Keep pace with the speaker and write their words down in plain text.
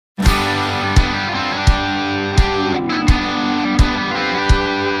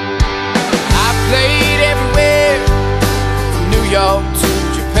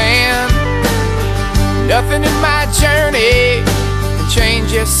nothing in my journey can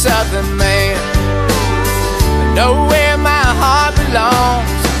change your southern man. I know where my heart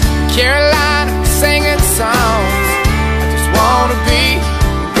belongs, Carolina, singing songs. I just wanna be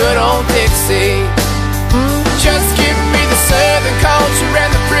good old Dixie. Just give me the southern culture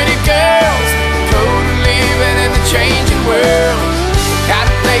and the pretty girls, the code of living in the changing world. Got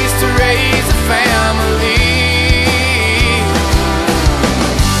a place to raise a family.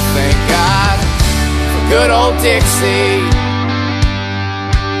 Thank God for good old Dixie.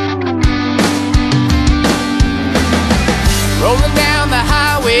 Rolling down the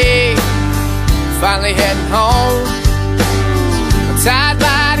highway, finally heading home. My tired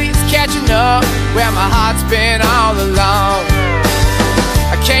body's catching up where my heart's been all along.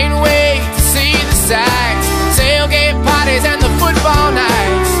 I can't wait to see the sights, tailgate parties and the football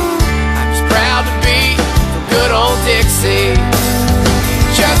nights. I'm just proud to be from good old Dixie.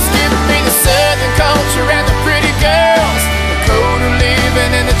 Just give me the southern culture and the pretty girls, the code of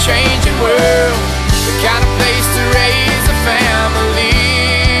living in the changing world. The kind of place to raise a family,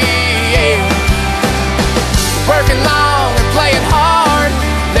 yeah. Working long and playing hard,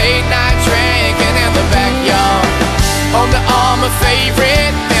 late night drinking in the backyard, home to all my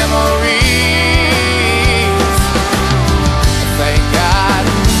favorite memories. Thank God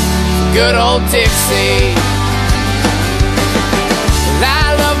for good old Dixie. Well,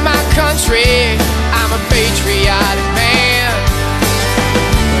 I love my country, I'm a patriotic man,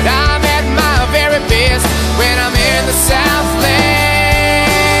 but I'm at my very best when I'm in the Southland.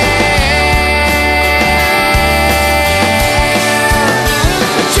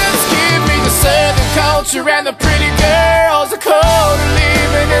 Just give me the southern culture and the pretty girls, the code of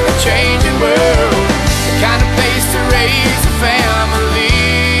living in the changing world, the kind of place to raise a family,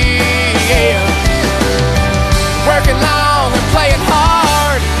 yeah. Working long and playing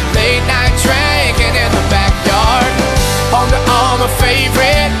hard, late night drinking in the backyard, home to all my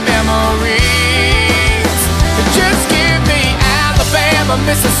favorite memories. Just give me Alabama,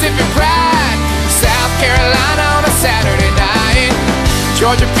 Mississippi pride, South Carolina on a Saturday night,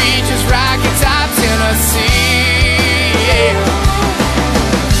 Georgia beaches, Rocky Top, Tennessee, yeah.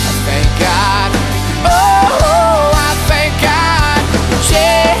 I thank God, oh, I thank God,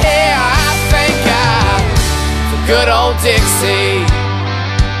 yeah, I thank God for good old Dixie.